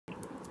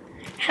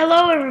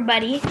Hello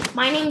everybody,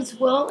 my name is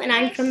Will and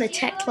I'm from the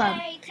Tech Club.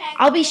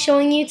 I'll be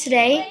showing you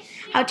today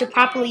how to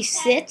properly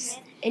sit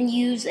and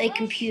use a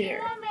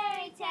computer.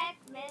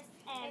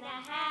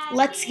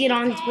 Let's get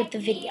on with the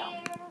video.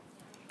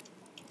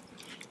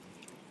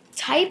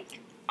 Type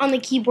on the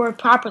keyboard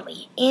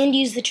properly and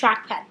use the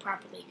trackpad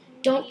properly.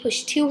 Don't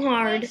push too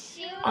hard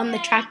on the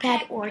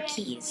trackpad or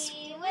keys,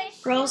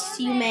 or else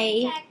you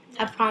may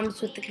have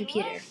problems with the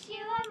computer.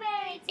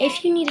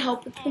 If you need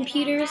help with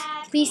computers,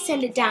 please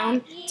send it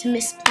down to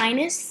Miss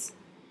Pleiness.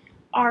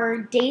 Our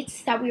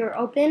dates that we are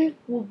open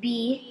will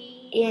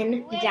be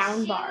in the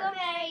down bar.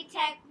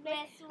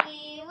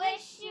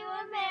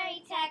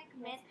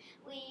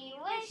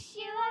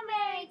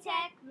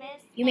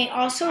 You may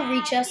also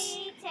reach us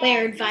by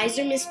our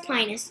advisor, Miss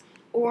Pleiness,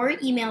 or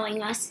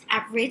emailing us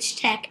at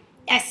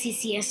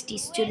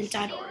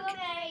richtech@ccsdstudent.org.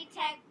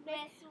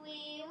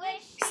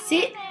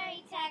 Sit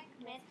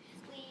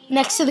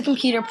next to the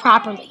computer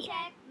properly.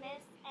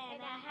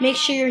 Make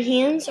sure your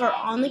hands are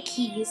on the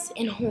keys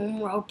in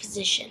home row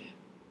position.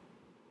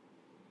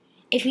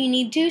 If you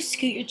need to,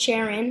 scoot your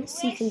chair in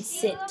so you can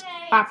sit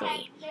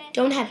properly.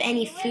 Don't have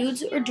any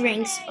foods or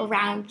drinks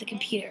around the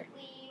computer,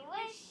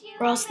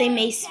 or else they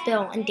may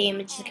spill and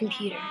damage the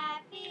computer.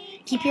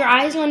 Keep your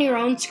eyes on your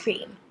own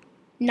screen,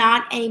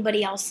 not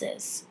anybody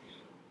else's,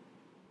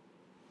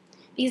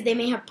 because they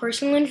may have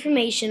personal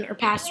information or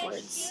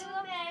passwords.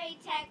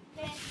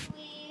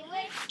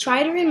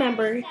 Try to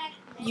remember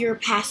your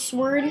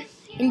password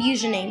and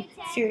username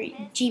for your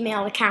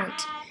Gmail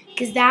account,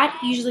 because that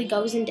usually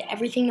goes into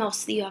everything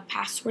else that you have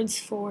passwords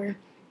for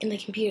in the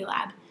computer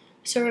lab.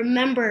 So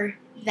remember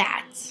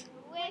that.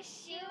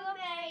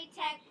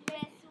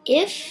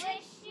 If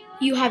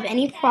you have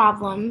any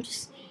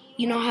problems,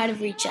 you know how to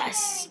reach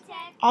us.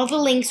 All the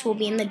links will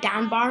be in the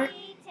down bar,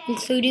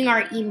 including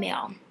our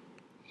email.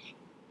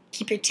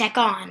 Keep your tech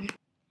on.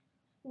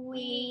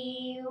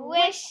 We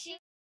wish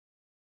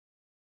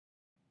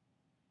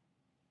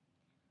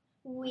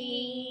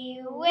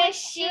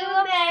you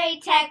a Merry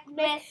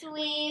Techmas.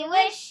 We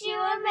wish you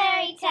a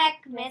Merry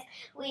Techmas.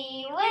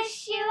 We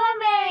wish you a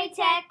Merry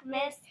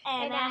Techmas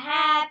and a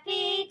happy